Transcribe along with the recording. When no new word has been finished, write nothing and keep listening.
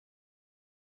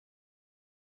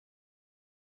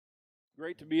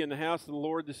Great to be in the house of the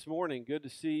Lord this morning. Good to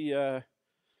see a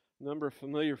number of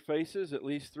familiar faces, at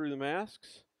least through the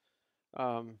masks.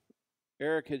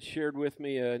 Eric had shared with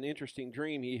me an interesting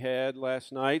dream he had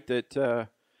last night that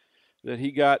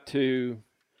he got to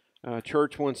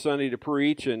church one Sunday to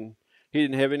preach, and he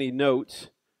didn't have any notes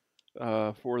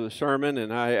for the sermon.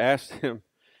 And I asked him,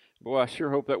 "Boy, I sure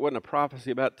hope that wasn't a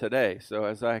prophecy about today." So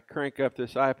as I crank up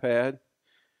this iPad,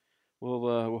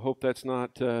 we'll hope that's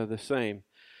not the same.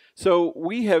 So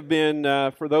we have been,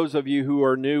 for those of you who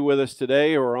are new with us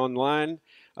today or online,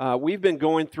 we've been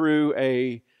going through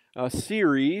a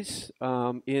series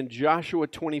in Joshua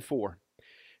 24,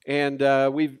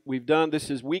 and we've done, this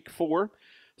is week 4.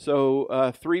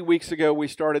 So 3 weeks ago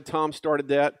Tom started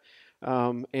that,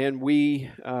 and we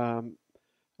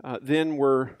then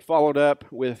were followed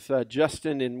up with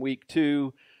Justin in week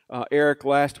 2, Eric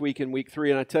last week in week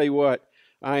 3, and I tell you what,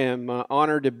 I am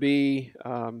honored to be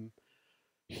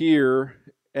here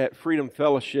at Freedom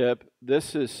Fellowship.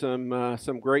 This is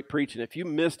some great preaching. If you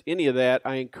missed any of that,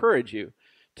 I encourage you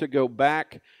to go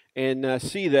back and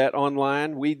see that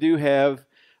online. We do have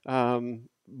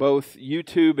both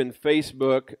YouTube and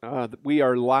Facebook. We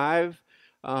are live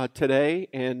today,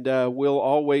 and we'll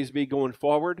always be going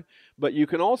forward. But you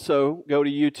can also go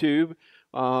to YouTube,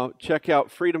 check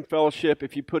out Freedom Fellowship.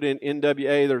 If you put in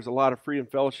NWA, there's a lot of Freedom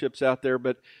Fellowships out there,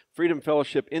 but Freedom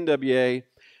Fellowship NWA,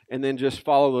 and then just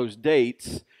follow those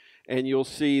dates, and you'll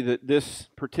see that this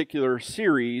particular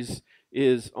series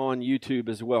is on YouTube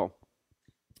as well.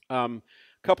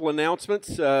 Couple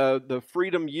announcements. The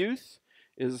Freedom Youth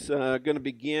is going to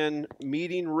begin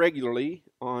meeting regularly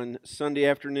on Sunday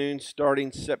afternoons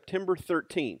starting September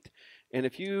 13th. And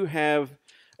if you have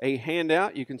a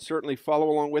handout, you can certainly follow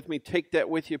along with me. Take that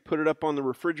with you, put it up on the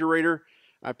refrigerator.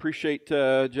 I appreciate,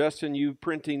 Justin, you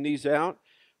printing these out.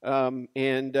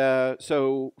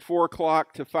 So 4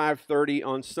 o'clock to 5:30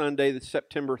 on Sunday, the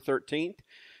September 13th.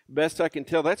 Best I can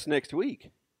tell, that's next week.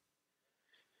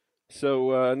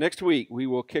 So next week we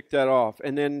will kick that off.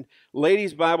 And then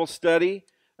Ladies Bible Study,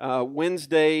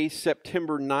 Wednesday,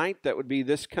 September 9th. That would be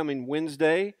this coming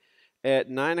Wednesday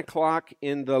at 9 o'clock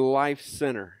in the Life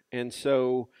Center. And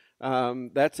so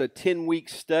that's a 10-week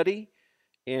study.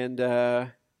 And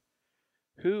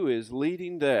who is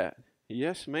leading that?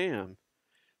 Yes, ma'am.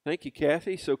 Thank you,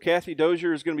 Kathy. So Kathy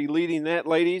Dozier is going to be leading that,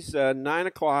 ladies, 9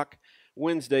 o'clock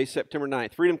Wednesday, September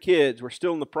 9th. Freedom Kids, we're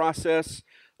still in the process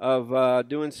of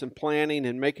doing some planning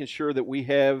and making sure that we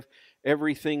have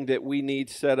everything that we need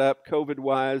set up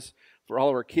COVID-wise for all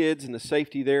of our kids and the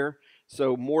safety there.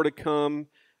 So more to come,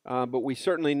 but we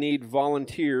certainly need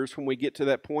volunteers when we get to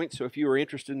that point. So if you are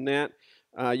interested in that,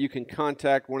 you can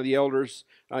contact one of the elders.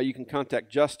 You can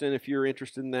contact Justin if you're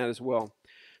interested in that as well.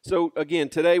 So again,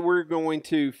 today we're going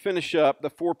to finish up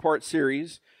the 4-part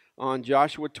series on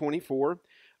Joshua 24.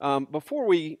 Before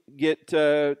we get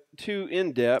too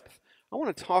in-depth, I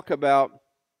want to talk about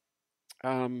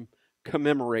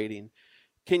commemorating.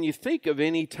 Can you think of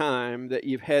any time that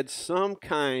you've had some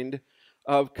kind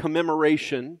of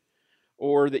commemoration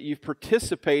or that you've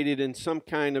participated in some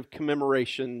kind of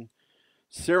commemoration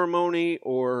ceremony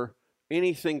or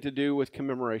anything to do with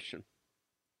commemoration?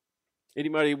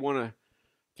 Anybody want to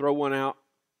throw one out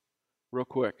real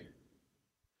quick?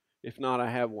 If not, I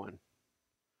have one.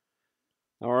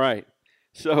 All right.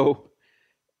 So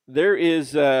there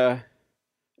is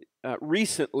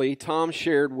recently Tom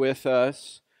shared with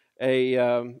us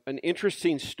an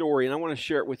interesting story, and I want to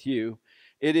share it with you.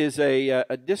 It is a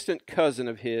distant cousin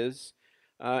of his,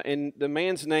 and the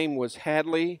man's name was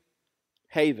Hadley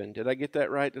Haven. Did I get that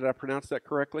right? Did I pronounce that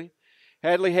correctly?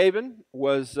 Hadley Haven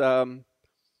was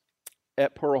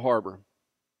at Pearl Harbor.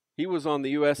 He was on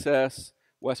the USS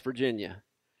West Virginia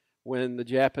when the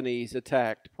Japanese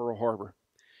attacked Pearl Harbor.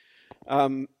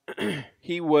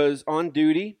 He was on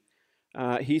duty.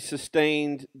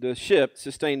 The ship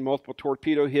sustained multiple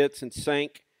torpedo hits and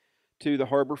sank to the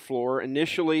harbor floor.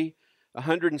 Initially,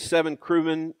 107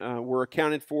 crewmen were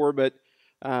accounted for, but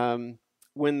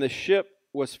when the ship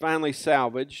was finally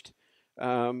salvaged,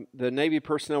 the Navy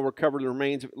personnel recovered the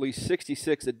remains of at least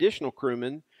 66 additional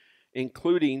crewmen,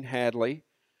 including Hadley.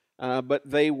 But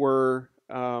they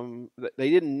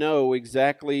didn't know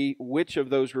exactly which of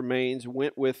those remains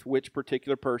went with which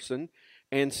particular person,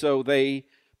 and so they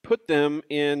put them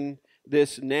in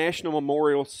this national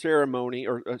memorial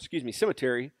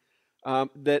cemetery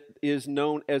that is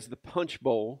known as the Punch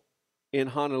Bowl in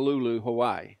Honolulu,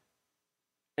 Hawaii.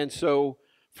 And so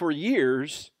for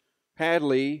years,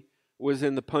 Hadley was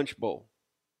in the Punch Bowl,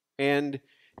 and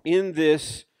in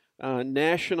this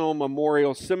national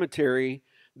memorial cemetery,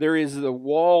 there is the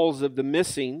walls of the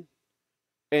missing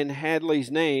and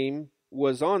Hadley's name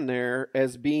was on there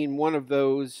as being one of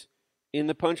those in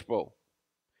the punch bowl.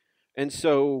 And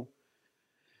so,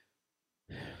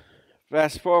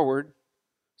 fast forward,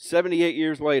 78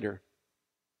 years later,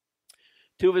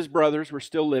 two of his brothers were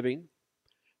still living,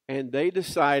 and they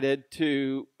decided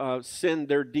to send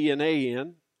their DNA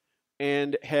in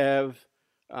and have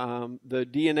the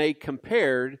DNA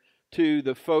compared to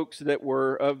the folks that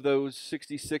were of those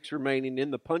 66 remaining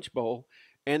in the punch bowl,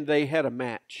 and they had a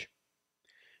match.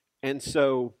 And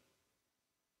so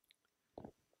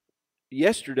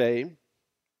yesterday,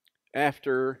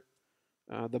 after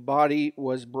the body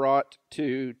was brought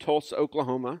to Tulsa,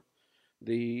 Oklahoma,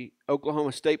 the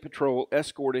Oklahoma State Patrol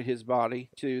escorted his body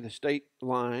to the state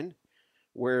line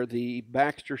where the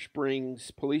Baxter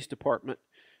Springs Police Department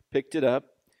picked it up,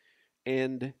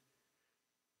 and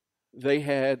they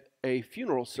had a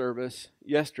funeral service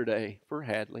yesterday for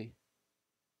Hadley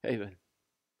Haven.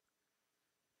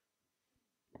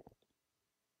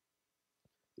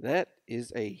 That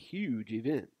is a huge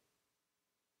event.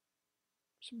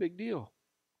 It's a big deal.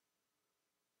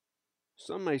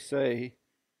 Some may say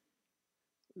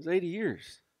it was 80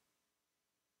 years.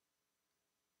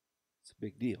 It's a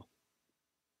big deal.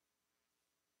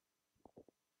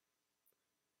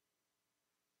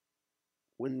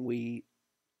 When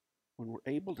we're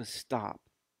able to stop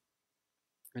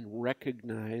and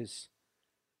recognize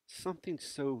something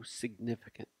so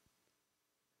significant,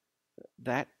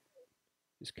 that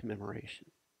is commemoration.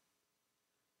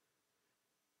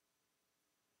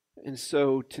 And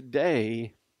so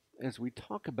today, as we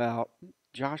talk about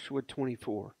Joshua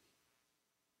 24,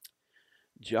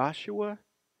 Joshua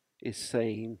is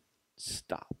saying,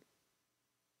 stop.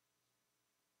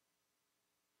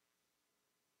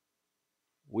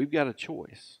 We've got a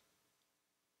choice.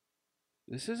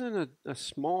 This isn't a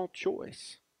small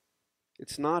choice.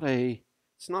 It's not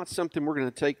something we're going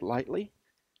to take lightly.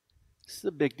 This is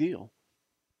a big deal.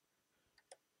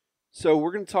 So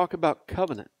we're going to talk about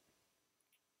covenant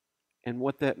and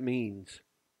what that means.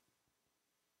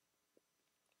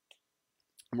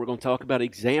 And we're going to talk about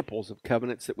examples of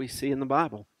covenants that we see in the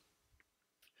Bible.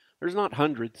 There's not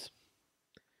hundreds.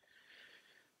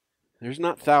 There's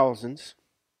not thousands.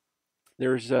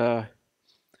 There's a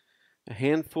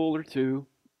handful or two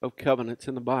of covenants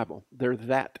in the Bible. They're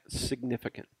that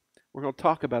significant. We're going to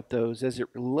talk about those as it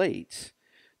relates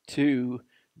to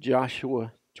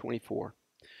Joshua 24.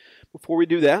 Before we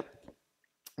do that,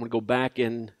 I'm going to go back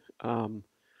and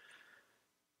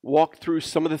walk through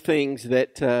some of the things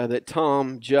that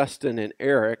Tom, Justin, and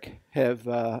Eric have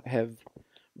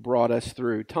brought us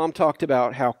through. Tom talked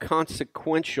about how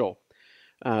consequential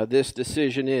this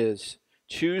decision is.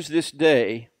 Choose this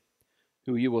day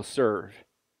who you will serve.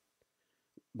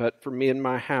 But for me and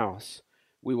my house,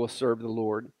 we will serve the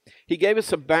Lord. He gave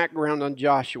us a background on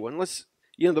Joshua. And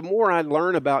the more I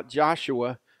learn about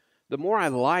Joshua, the more I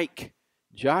like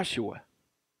Joshua.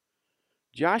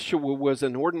 Joshua was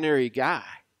an ordinary guy.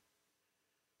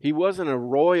 He wasn't a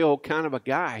royal kind of a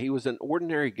guy. He was an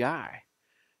ordinary guy.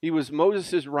 He was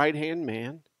Moses' right-hand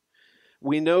man.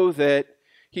 We know that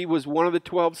he was one of the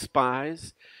 12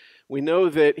 spies. We know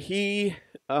that he,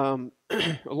 along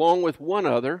with one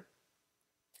other,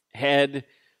 had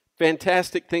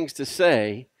fantastic things to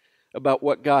say about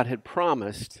what God had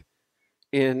promised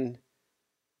in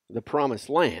the promised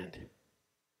land.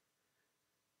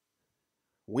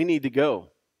 We need to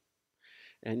go.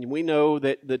 And we know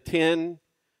that the 10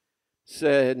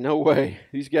 said, no way,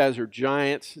 these guys are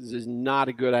giants. This is not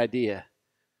a good idea.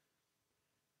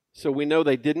 So we know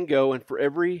they didn't go, and for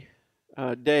every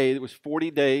day, it was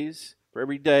 40 days. For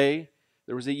every day,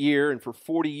 there was a year, and for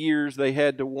 40 years they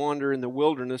had to wander in the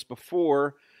wilderness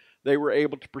before they were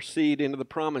able to proceed into the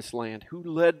promised land. Who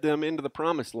led them into the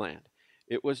promised land?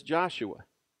 It was Joshua.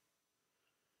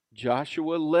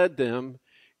 Joshua led them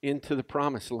into the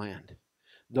promised land.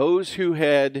 Those who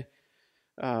had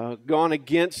gone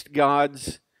against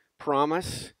God's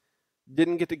promise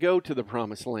didn't get to go to the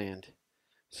promised land.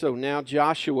 So now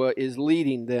Joshua is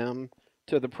leading them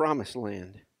to the promised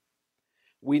land.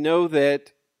 We know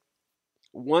that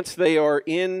once they are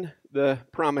in the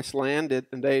promised land,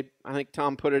 and I think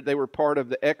Tom put it, they were part of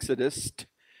the Exodus.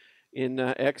 In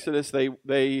Exodus,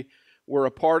 they were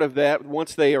a part of that.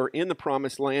 Once they are in the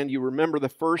promised land, you remember the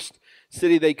first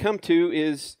city they come to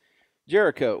is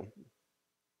Jericho.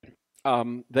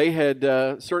 They had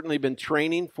certainly been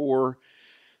training for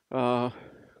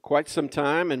quite some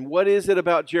time. And what is it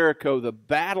about Jericho, the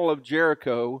Battle of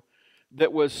Jericho,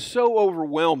 that was so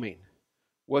overwhelming?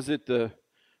 Was it the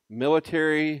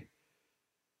military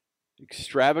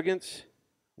extravagance?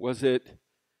 Was it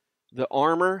the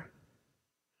armor?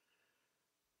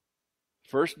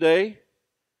 First day,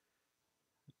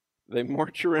 They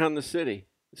march around the city.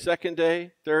 The second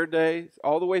day, third day,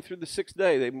 all the way through the sixth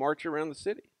day, they march around the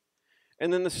city.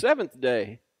 And then the seventh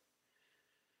day,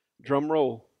 drum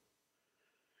roll,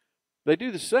 they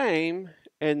do the same,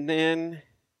 and then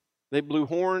they blew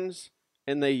horns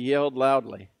and they yelled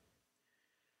loudly.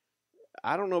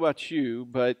 I don't know about you,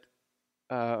 but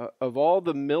of all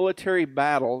the military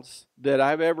battles that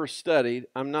I've ever studied,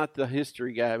 I'm not the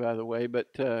history guy, by the way,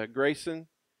 but Grayson,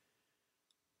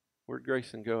 where'd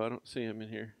Grayson go? I don't see him in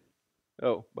here.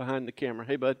 Oh, behind the camera.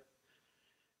 Hey, bud.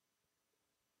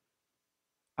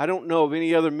 I don't know of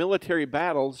any other military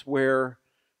battles where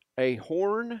a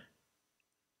horn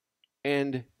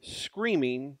and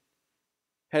screaming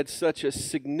had such a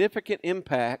significant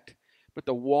impact, but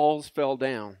the walls fell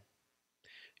down.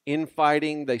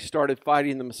 Infighting, they started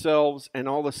fighting themselves, and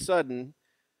all of a sudden,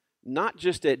 not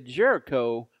just at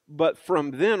Jericho, but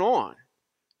from then on,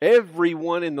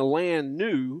 everyone in the land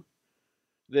knew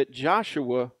that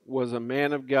Joshua was a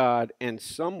man of God and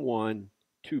someone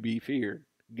to be feared.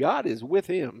 God is with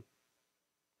him.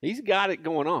 He's got it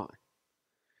going on.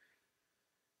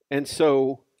 And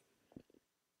so,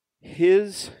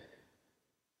 his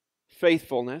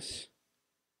faithfulness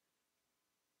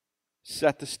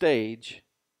set the stage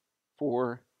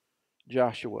for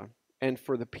Joshua and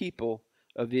for the people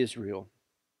of Israel.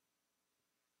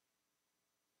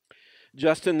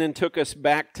 Justin then took us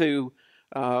back to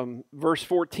verse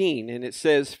 14, and it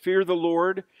says, "Fear the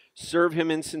Lord, serve him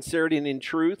in sincerity and in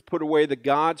truth, put away the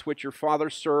gods which your father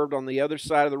served on the other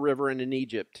side of the river and in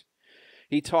Egypt."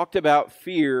 He talked about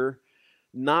fear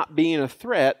not being a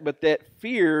threat, but that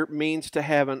fear means to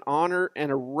have an honor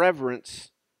and a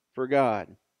reverence for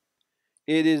God.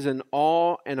 It is an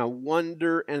awe and a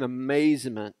wonder and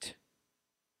amazement.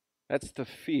 That's the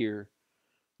fear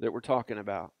that we're talking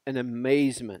about, an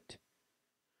amazement.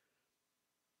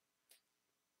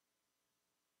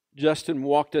 Justin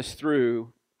walked us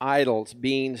through idols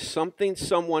being something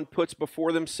someone puts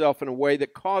before themselves in a way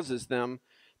that causes them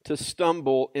to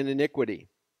stumble in iniquity,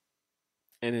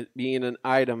 and it being an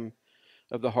item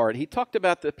of the heart. He talked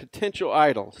about the potential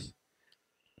idols,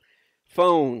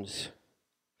 phones,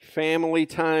 family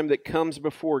time that comes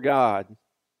before God,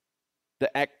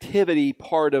 the activity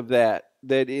part of that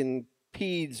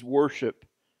impedes worship,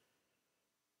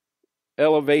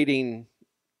 elevating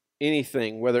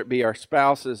anything, whether it be our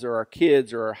spouses or our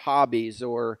kids or our hobbies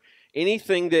or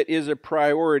anything that is a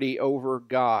priority over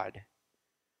God,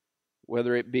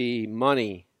 whether it be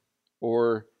money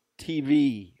or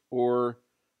TV or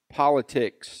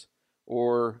politics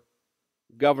or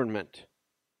government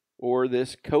or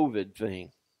this COVID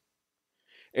thing.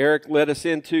 Eric led us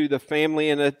into the family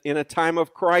in a time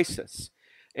of crisis.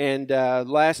 And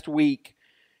last week,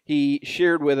 he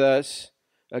shared with us,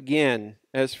 again,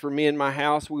 as for me and my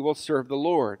house, we will serve the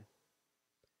Lord.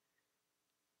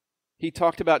 He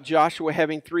talked about Joshua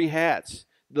having three hats: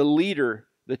 the leader,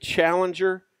 the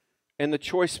challenger, and the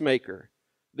choice maker.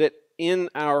 That in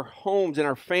our homes, in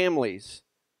our families,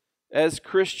 as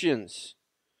Christians,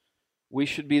 we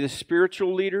should be the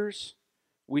spiritual leaders,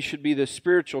 we should be the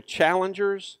spiritual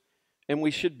challengers, and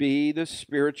we should be the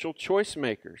spiritual choice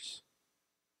makers.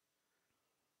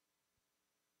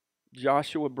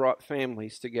 Joshua brought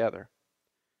families together.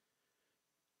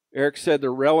 Eric said the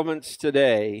relevance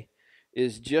today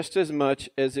is just as much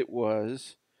as it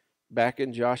was back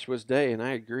in Joshua's day, and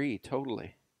I agree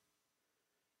totally.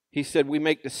 He said we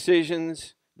make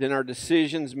decisions, then our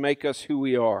decisions make us who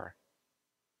we are.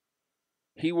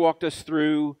 He walked us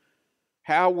through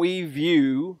how we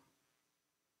view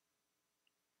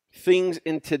things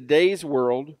in today's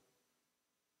world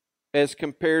as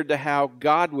compared to how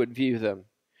God would view them.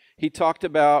 He talked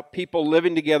about people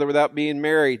living together without being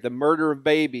married, the murder of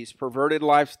babies, perverted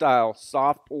lifestyle,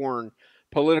 soft porn,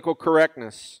 political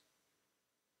correctness.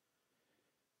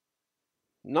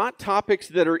 Not topics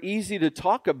that are easy to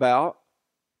talk about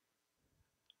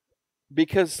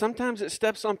because sometimes it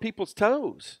steps on people's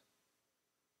toes.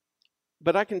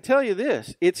 But I can tell you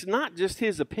this, it's not just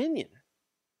his opinion.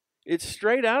 It's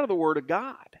straight out of the Word of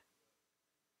God.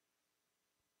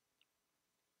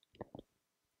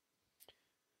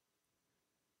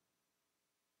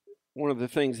 One of the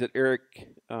things that Eric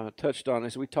touched on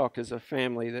as we talked as a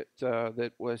family that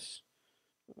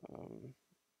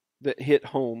hit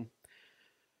home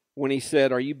when he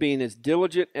said, "Are you being as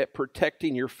diligent at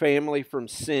protecting your family from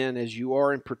sin as you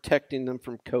are in protecting them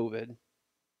from COVID?"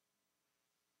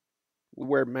 We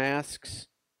wear masks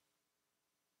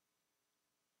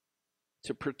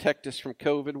to protect us from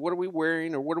COVID. What are we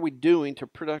wearing or what are we doing to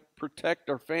protect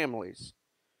our families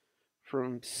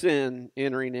from sin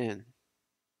entering in?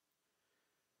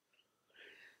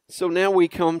 So now we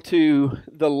come to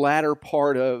the latter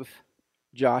part of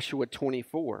Joshua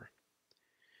 24.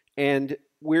 And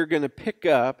we're going to pick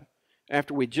up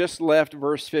after we just left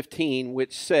verse 15,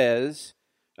 which says,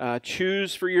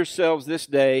 choose for yourselves this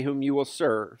day whom you will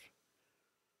serve.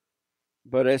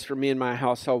 But as for me and my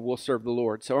household, we'll serve the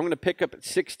Lord. So I'm going to pick up at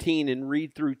 16 and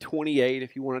read through 28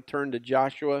 if you want to turn to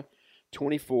Joshua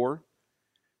 24.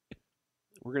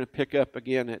 We're going to pick up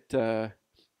again at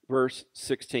verse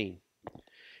 16.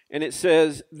 And it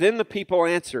says, Then the people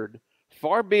answered,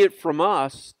 Far be it from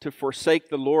us to forsake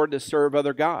the Lord to serve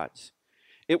other gods.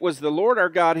 It was the Lord our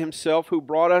God himself who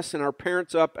brought us and our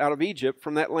parents up out of Egypt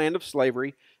from that land of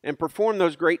slavery and performed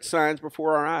those great signs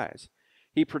before our eyes.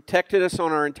 He protected us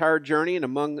on our entire journey and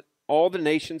among all the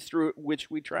nations through which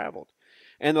we traveled.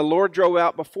 And the Lord drove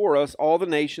out before us all the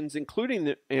nations, including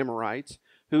the Amorites,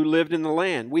 who lived in the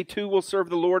land. We too will serve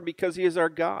the Lord because he is our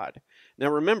God. Now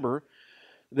remember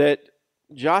that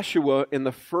Joshua, in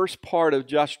the first part of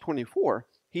Joshua 24,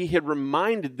 he had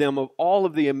reminded them of all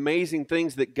of the amazing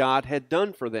things that God had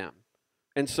done for them.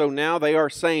 And so now they are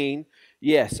saying,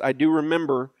 yes, I do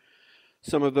remember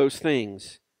some of those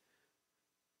things.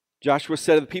 Joshua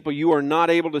said to the people, you are not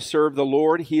able to serve the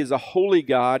Lord. He is a holy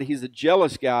God. He's a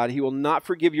jealous God. He will not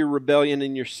forgive your rebellion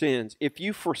and your sins. If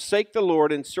you forsake the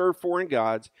Lord and serve foreign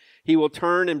gods, he will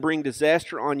turn and bring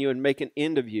disaster on you and make an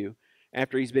end of you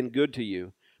after he's been good to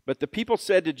you. But the people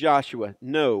said to Joshua,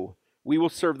 no, we will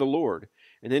serve the Lord.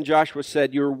 And then Joshua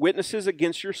said, you are witnesses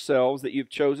against yourselves that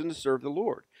you've chosen to serve the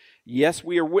Lord. Yes,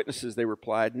 we are witnesses, they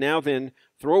replied. Now then,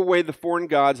 throw away the foreign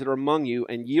gods that are among you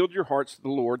and yield your hearts to the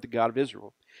Lord, the God of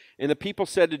Israel. And the people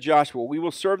said to Joshua, we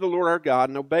will serve the Lord our God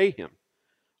and obey him.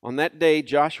 On that day,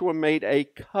 Joshua made a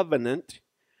covenant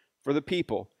for the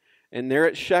people. And there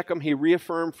at Shechem, he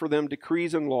reaffirmed for them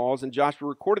decrees and laws. And Joshua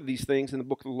recorded these things in the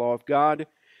book of the law of God.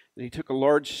 And he took a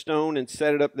large stone and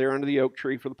set it up there under the oak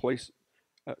tree for the place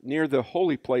near the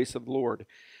holy place of the Lord.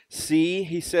 See,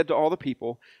 he said to all the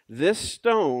people, this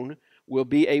stone will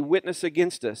be a witness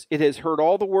against us. It has heard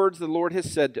all the words the Lord has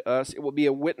said to us. It will be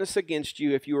a witness against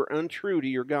you if you are untrue to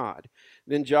your God.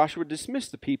 Then Joshua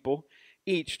dismissed the people,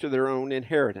 each to their own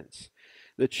inheritance.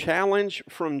 The challenge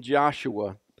from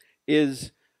Joshua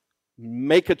is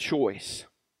make a choice.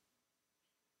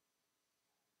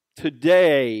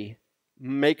 Today,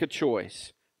 make a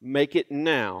choice. Make it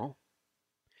now.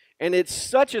 And it's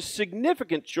such a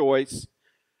significant choice,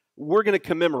 we're going to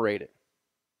commemorate it.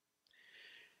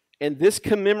 And this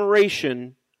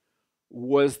commemoration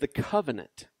was the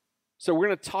covenant. So we're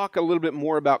going to talk a little bit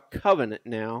more about covenant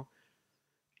now.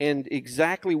 And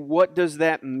exactly what does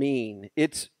that mean?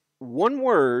 It's one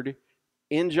word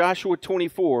in Joshua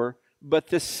 24, but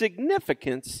the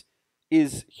significance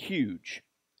is huge.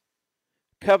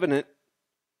 Covenant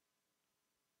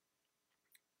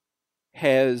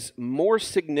has more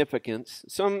significance.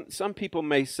 Some people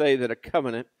may say that a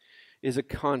covenant is a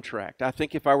contract. I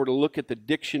think if I were to look at the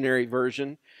dictionary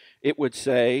version, it would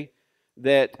say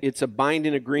that it's a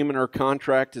binding agreement or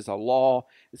contract is a law.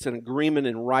 It's an agreement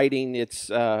in writing.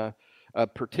 It's a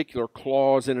particular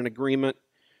clause in an agreement.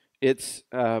 It's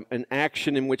an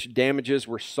action in which damages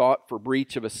were sought for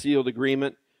breach of a sealed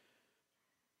agreement.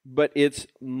 But it's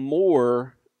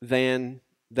more than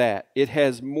that. It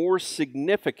has more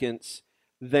significance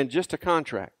than just a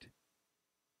contract.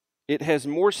 It has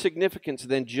more significance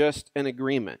than just an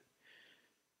agreement.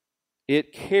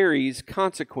 It carries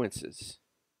consequences.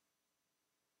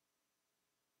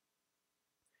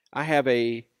 I have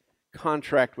a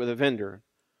contract with a vendor.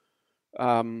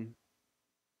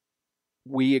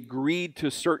 We agreed to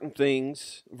certain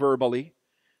things verbally.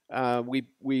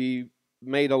 We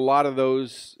made a lot of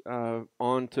those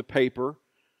onto paper.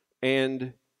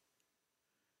 And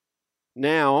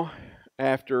now,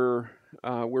 after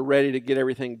we're ready to get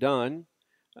everything done,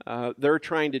 they're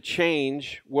trying to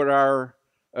change what our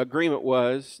agreement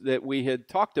was that we had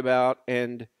talked about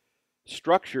and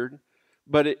structured,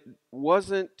 but it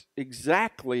wasn't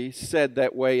exactly said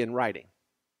that way in writing.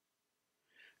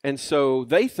 And so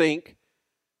they think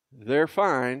they're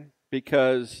fine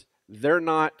because they're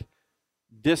not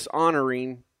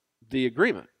dishonoring the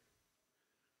agreement,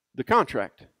 the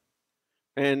contract.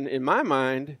 And in my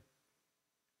mind,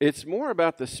 it's more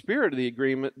about the spirit of the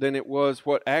agreement than it was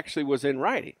what actually was in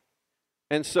writing.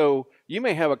 And so you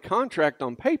may have a contract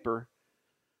on paper,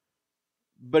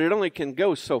 but it only can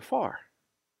go so far.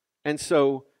 And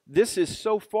so this is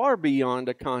so far beyond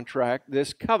a contract,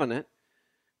 this covenant,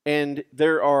 and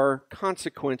there are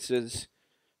consequences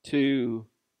to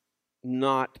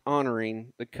not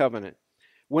honoring the covenant.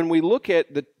 When we look at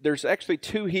there's actually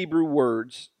two Hebrew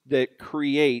words that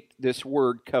create this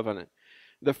word covenant.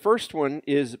 The first one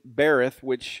is berith,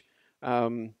 which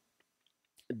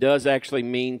does actually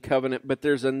mean covenant, but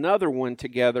there's another one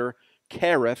together,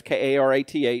 Karath,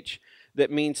 K-A-R-A-T-H, that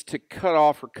means to cut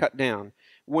off or cut down.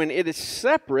 When it is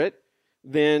separate,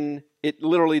 then it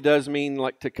literally does mean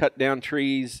like to cut down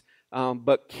trees,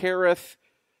 but Karath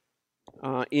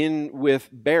in with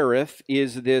Berith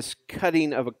is this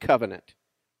cutting of a covenant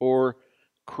or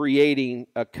creating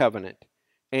a covenant.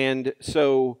 And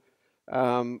so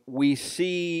we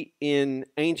see in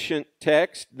ancient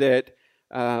text that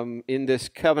in this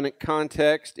covenant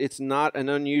context, it's not an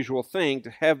unusual thing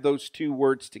to have those two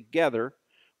words together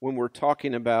when we're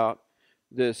talking about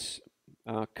this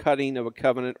cutting of a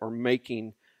covenant or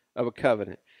making of a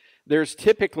covenant. There's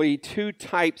typically two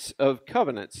types of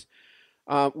covenants.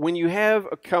 When you have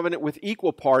a covenant with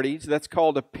equal parties, that's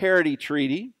called a parity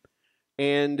treaty,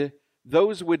 and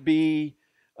those would be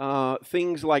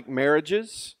things like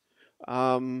marriages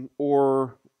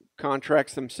or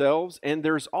contracts themselves, and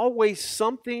there's always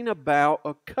something about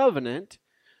a covenant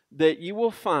that you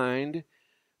will find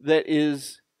that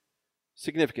is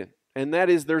significant, and that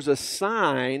is there's a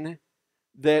sign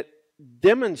that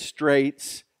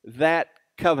demonstrates that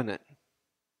covenant.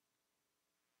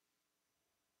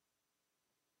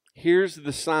 Here's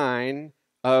the sign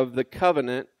of the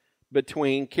covenant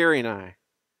between Carrie and I.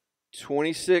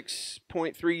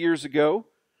 26.3 years ago,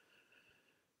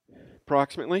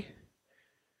 approximately,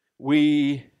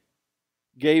 we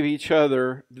gave each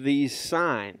other these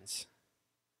signs.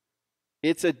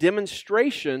 It's a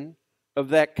demonstration of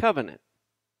that covenant.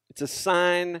 It's a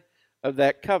sign of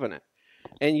that covenant.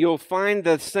 And you'll find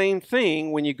the same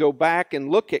thing when you go back and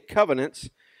look at covenants.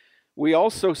 We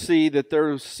also see that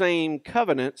those same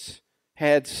covenants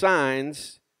had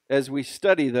signs as we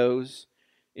study those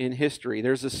in history.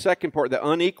 There's a second part, the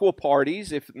unequal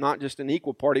parties, if not just an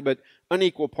equal party, but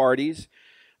unequal parties.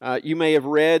 You may have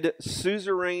read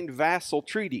suzerain vassal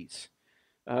treaties.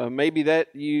 Maybe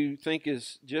that you think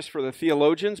is just for the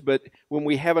theologians, but when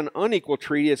we have an unequal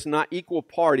treaty, it's not equal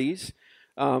parties.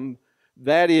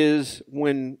 That is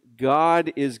when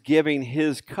God is giving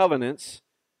His covenants,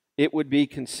 it would be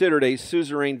considered a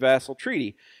suzerain vassal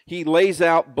treaty. He lays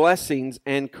out blessings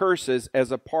and curses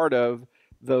as a part of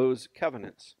those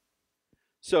covenants.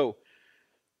 So,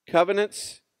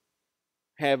 covenants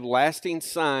have lasting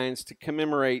signs to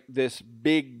commemorate this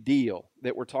big deal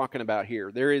that we're talking about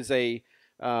here. There is a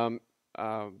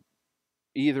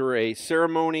either a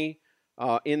ceremony.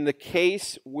 In the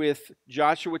case with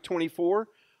Joshua 24,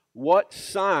 what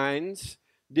signs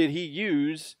did he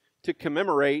use to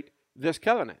commemorate this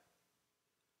covenant?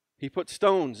 He put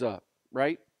stones up,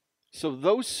 right? So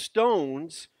those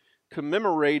stones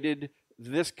commemorated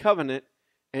this covenant,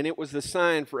 and it was the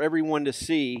sign for everyone to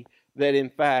see that, in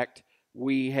fact,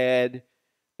 we had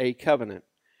a covenant.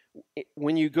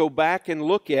 When you go back and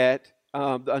look at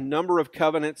a number of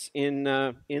covenants in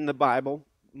the Bible,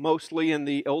 mostly in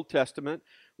the Old Testament,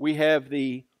 we have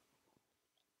the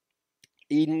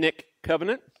Edenic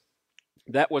covenant.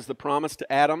 That was the promise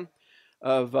to Adam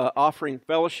of offering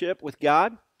fellowship with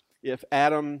God if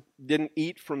Adam didn't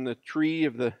eat from the tree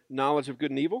of the knowledge of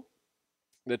good and evil.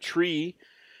 The tree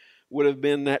would have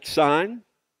been that sign.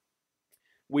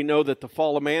 We know that the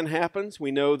fall of man happens.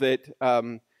 We know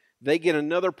that they get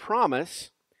another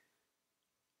promise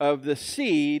of the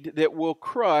seed that will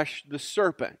crush the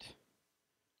serpent.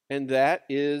 And that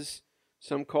is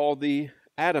some call the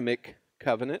Adamic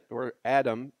covenant or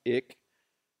Adamic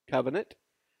covenant.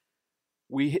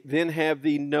 We then have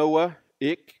the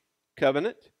Noahic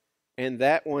covenant, and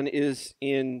that one is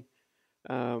in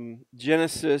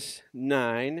Genesis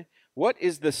 9. What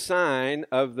is the sign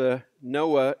of the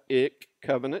Noahic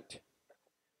covenant?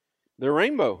 The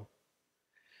rainbow.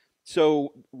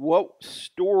 So what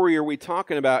story are we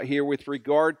talking about here with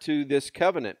regard to this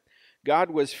covenant?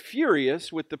 God was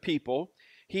furious with the people.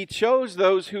 He chose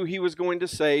those who He was going to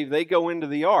save. They go into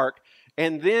the ark.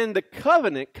 And then the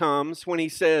covenant comes when He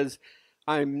says,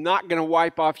 I'm not going to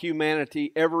wipe off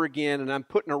humanity ever again, and I'm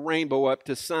putting a rainbow up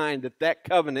to sign that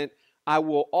covenant I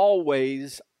will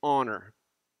always honor.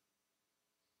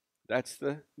 That's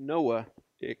the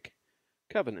Noahic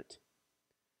covenant.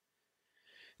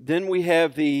 Then we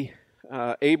have the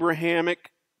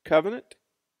Abrahamic covenant.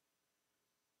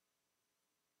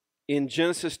 In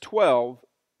Genesis 12,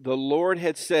 the Lord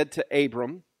had said to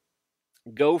Abram,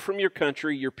 go from your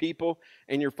country, your people,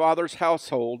 and your father's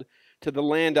household to the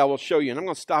land I will show you. And I'm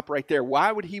going to stop right there.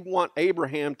 Why would He want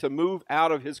Abraham to move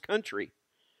out of his country?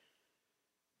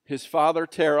 His father,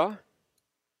 Terah,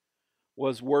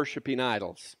 was worshiping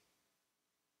idols.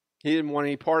 He didn't want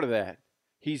any part of that.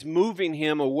 He's moving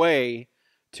him away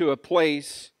to a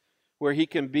place where he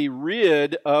can be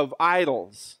rid of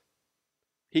idols.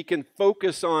 He can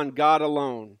focus on God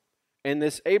alone. And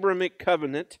this Abrahamic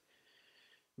covenant,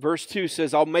 verse 2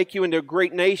 says, I'll make you into a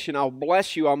great nation. I'll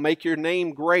bless you. I'll make your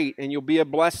name great, and you'll be a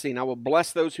blessing. I will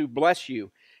bless those who bless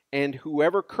you. And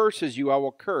whoever curses you, I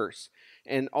will curse.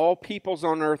 And all peoples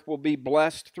on earth will be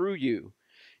blessed through you.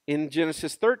 In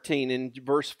Genesis 13, in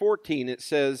verse 14, it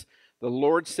says, the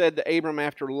Lord said to Abram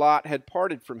after Lot had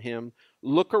parted from him,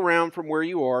 look around from where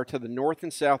you are to the north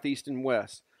and south, east and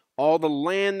west. All the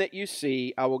land that you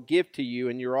see I will give to you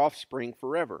and your offspring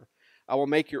forever. I will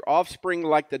make your offspring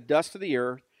like the dust of the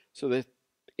earth, so that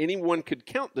anyone could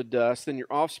count the dust, then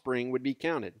your offspring would be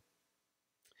counted.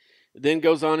 It then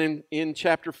goes on in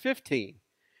chapter 15,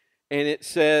 and it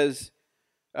says,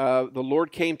 the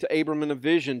Lord came to Abram in a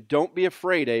vision. Don't be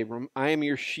afraid, Abram. I am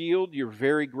your shield, your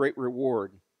very great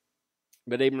reward.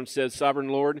 But Abram said, Sovereign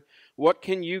Lord, what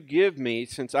can you give me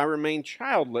since I remain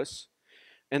childless,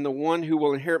 and the one who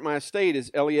will inherit my estate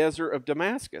is Eliezer of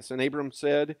Damascus? And Abram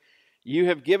said, you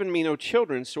have given me no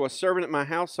children, so a servant at my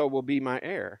household will be my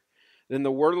heir. Then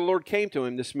the word of the Lord came to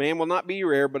him, this man will not be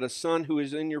your heir, but a son who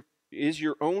is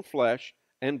your own flesh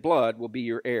and blood will be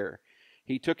your heir.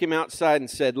 He took him outside and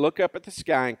said, look up at the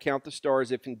sky and count the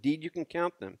stars, if indeed you can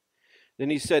count them. Then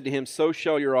he said to him, so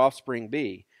shall your offspring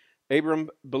be. Abram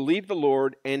believed the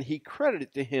Lord, and he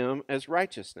credited to him as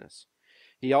righteousness.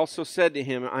 He also said to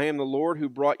him, I am the Lord who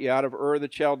brought you out of Ur of the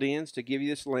Chaldeans to give you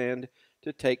this land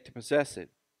to take to possess it.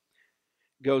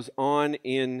 Goes on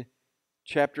in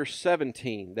chapter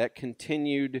 17, that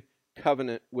continued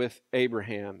covenant with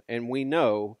Abraham. And we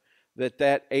know that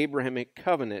that Abrahamic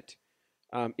covenant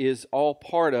is all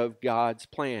part of God's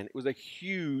plan. It was a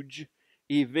huge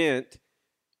event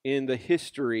in the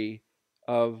history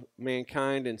of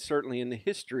mankind and certainly in the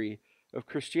history of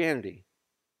Christianity.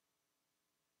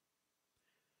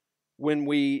 When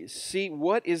we see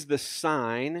what is the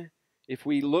sign, if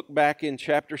we look back in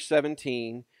chapter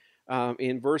 17,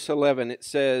 in verse 11 it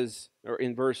says, or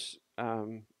in verse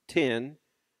 10,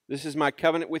 this is my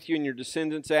covenant with you and your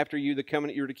descendants after you, the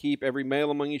covenant you're to keep. Every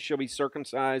male among you shall be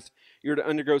circumcised. You're to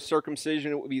undergo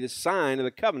circumcision. It will be the sign of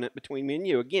the covenant between me and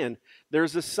you. Again,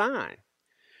 there's a sign.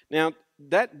 Now,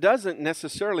 that doesn't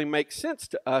necessarily make sense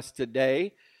to us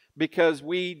today because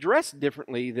we dress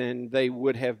differently than they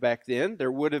would have back then.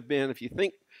 There would have been, if you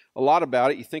think a lot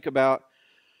about it, you think about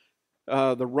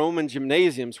the Roman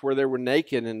gymnasiums where they were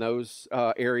naked in those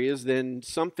areas, then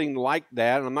something like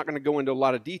that, and I'm not going to go into a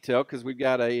lot of detail because we've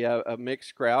got a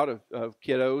mixed crowd of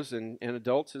kiddos and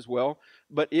adults as well,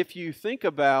 but if you think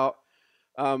about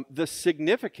the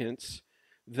significance,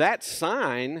 that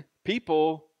sign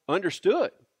people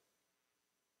understood.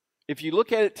 If you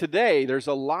look at it today, there's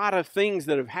a lot of things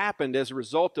that have happened as a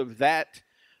result of that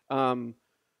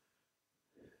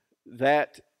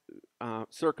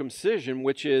circumcision,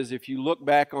 which is, if you look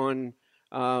back on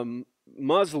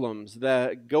Muslims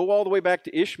that go all the way back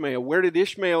to Ishmael, where did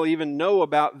Ishmael even know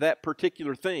about that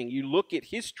particular thing? You look at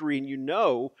history and you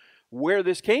know where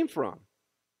this came from.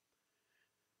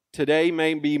 Today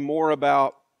may be more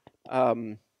about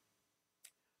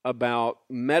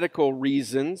medical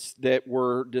reasons that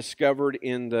were discovered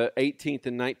in the 18th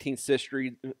and 19th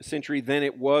century than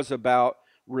it was about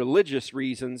religious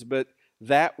reasons, but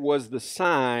that was the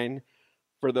sign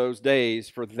for those days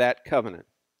for that covenant.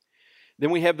 Then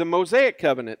we have the Mosaic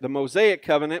covenant. The Mosaic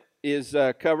covenant is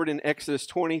covered in Exodus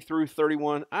 20 through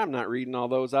 31. I'm not reading all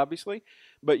those, obviously,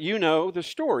 but you know the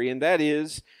story, and that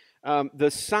is the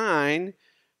sign,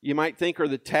 you might think, are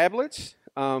the tablets.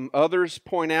 Others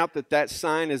point out that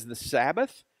sign is the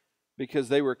Sabbath because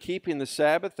they were keeping the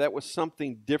Sabbath. That was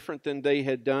something different than they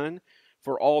had done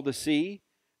for all to see.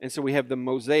 And so we have the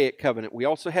Mosaic covenant. We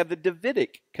also have the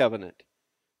Davidic covenant.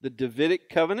 The Davidic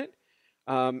covenant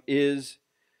is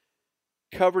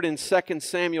covered in 2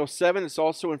 Samuel 7. It's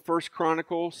also in 1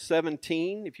 Chronicles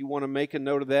 17, if you want to make a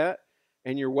note of that.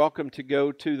 And you're welcome to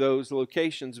go to those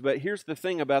locations. But here's the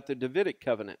thing about the Davidic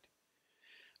covenant.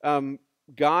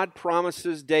 God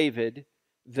promises David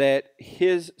that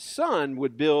his son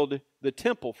would build the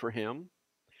temple for him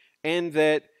and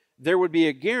that there would be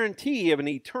a guarantee of an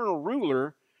eternal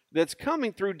ruler that's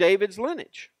coming through David's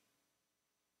lineage.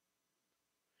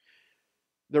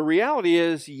 The reality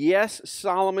is, yes,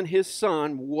 Solomon, his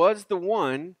son, was the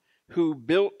one who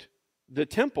built the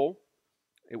temple.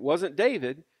 It wasn't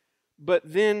David. But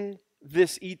then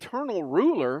this eternal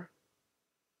ruler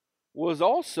was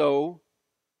also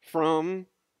from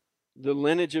the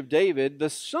lineage of David, the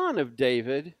son of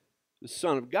David, the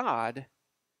Son of God,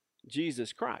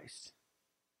 Jesus Christ.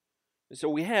 And so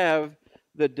we have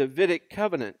the Davidic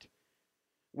covenant.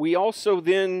 We also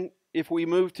then if we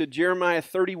move to Jeremiah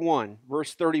 31,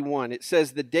 verse 31, it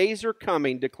says, "The days are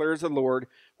coming, declares the Lord,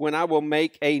 when I will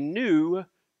make a new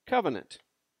covenant."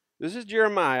 This is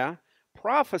Jeremiah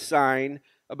prophesying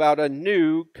about a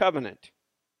new covenant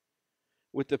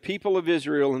with the people of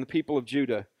Israel and the people of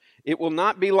Judah. "It will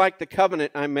not be like the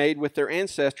covenant I made with their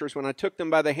ancestors when I took them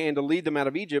by the hand to lead them out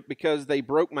of Egypt, because they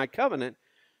broke my covenant.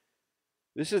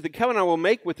 This is the covenant I will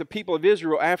make with the people of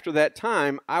Israel after that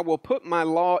time. I will put my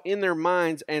law in their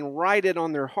minds and write it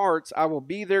on their hearts. I will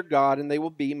be their God, and they will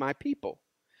be my people."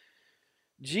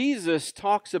 Jesus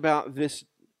talks about this,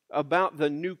 about the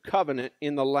new covenant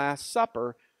in the Last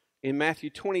Supper in Matthew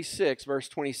 26, verse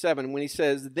 27, when he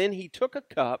says, "Then he took a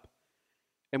cup,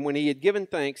 and when he had given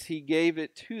thanks, he gave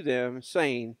it to them,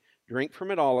 saying, 'Drink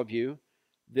from it, all of you.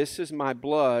 This is my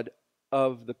blood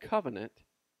of the covenant,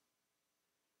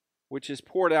 which is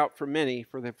poured out for many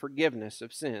for the forgiveness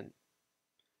of sin.'"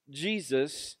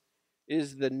 Jesus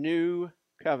is the new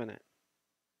covenant.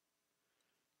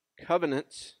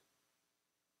 Covenants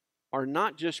are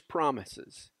not just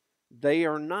promises. They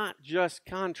are not just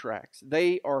contracts.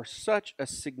 They are such a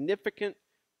significant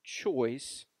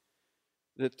choice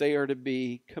that they are to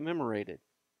be commemorated.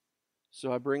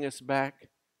 So I bring us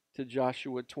back to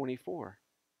Joshua 24.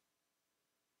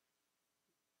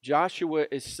 Joshua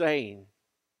is saying,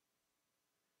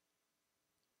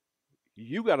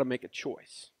 you got to make a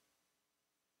choice.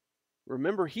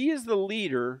 Remember, he is the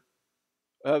leader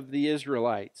of the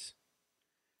Israelites.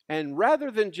 And rather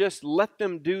than just let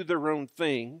them do their own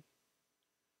thing,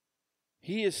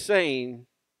 he is saying,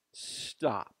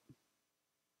 stop.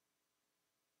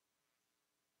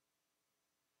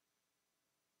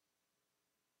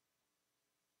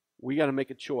 We got to make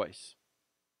a choice.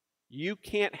 You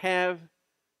can't have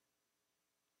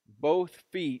both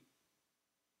feet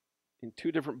in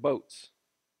two different boats.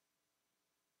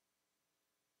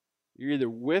 You're either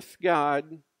with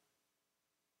God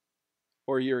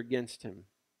or you're against Him.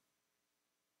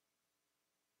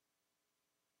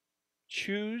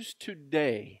 Choose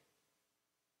today.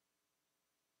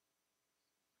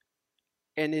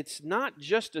 And it's not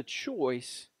just a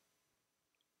choice.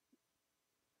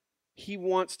 He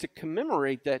wants to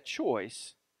commemorate that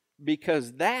choice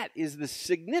because that is the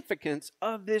significance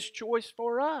of this choice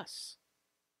for us.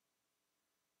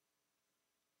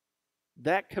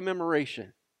 That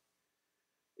commemoration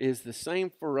is the same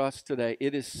for us today.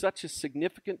 It is such a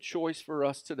significant choice for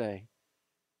us today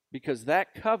because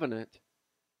that covenant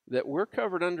that we're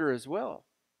covered under as well,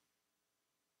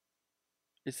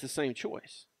 it's the same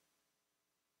choice.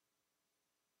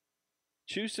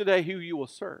 Choose today who you will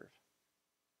serve.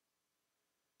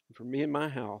 For me and my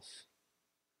house,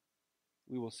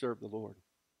 we will serve the Lord.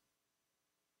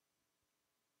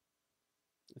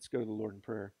 Let's go to the Lord in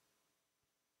prayer.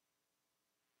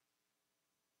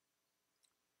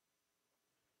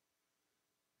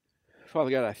 Father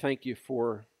God, I thank you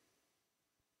for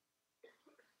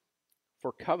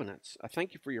covenants. I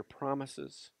thank you for your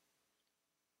promises.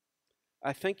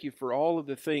 I thank you for all of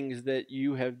the things that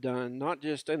you have done, not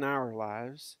just in our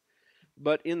lives,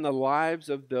 but in the lives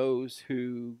of those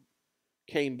who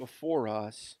came before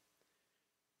us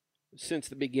since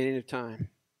the beginning of time.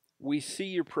 We see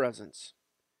your presence.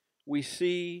 We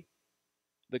see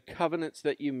the covenants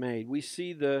that you made. We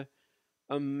see the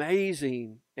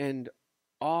amazing and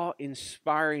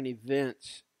awe-inspiring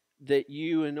events that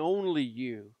you and only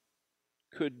you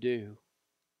could do.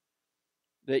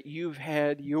 That you've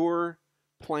had your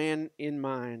plan in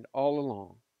mind all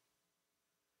along.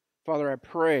 Father, I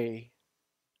pray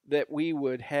that we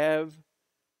would have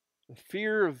a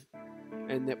fear of,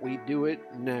 and that we do it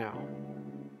now.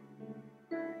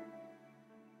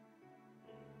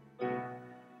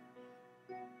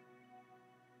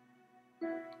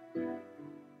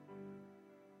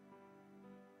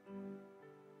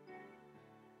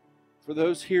 For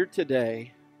those here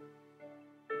today,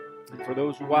 and for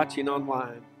those watching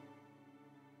online,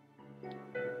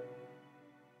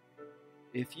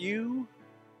 if you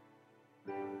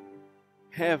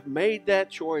have made that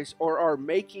choice or are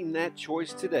making that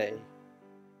choice today,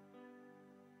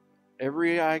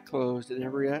 every eye closed and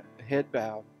every head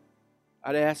bowed,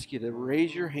 I'd ask you to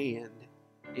raise your hand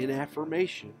in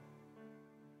affirmation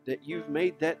that you've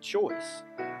made that choice,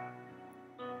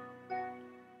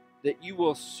 that you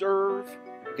will serve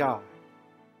God.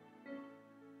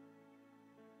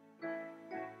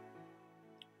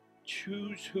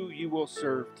 Choose who you will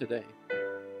serve today.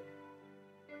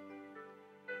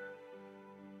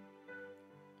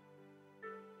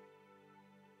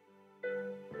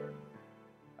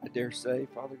 I dare say,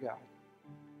 Father God,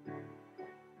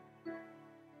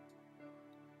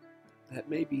 that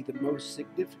may be the most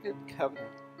significant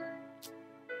covenant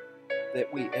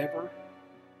that we ever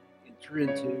enter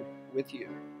into with you.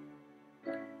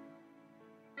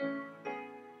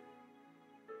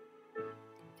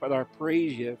 Father, I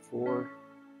praise you for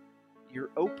your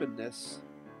openness,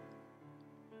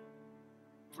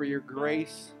 for your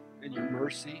grace and your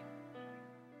mercy,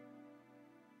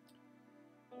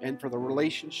 and for the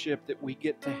relationship that we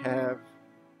get to have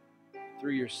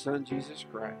through your Son, Jesus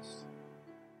Christ.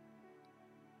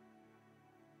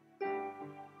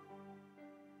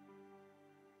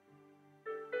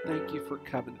 Thank you for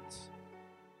covenants.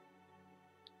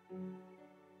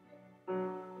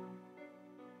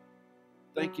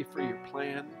 Thank you for your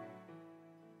plan of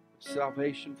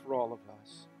salvation for all of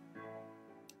us.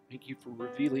 Thank you for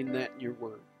revealing that in your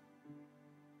word.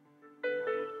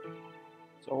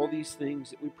 It's all these things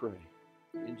that we pray.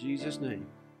 In Jesus' name,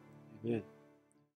 amen.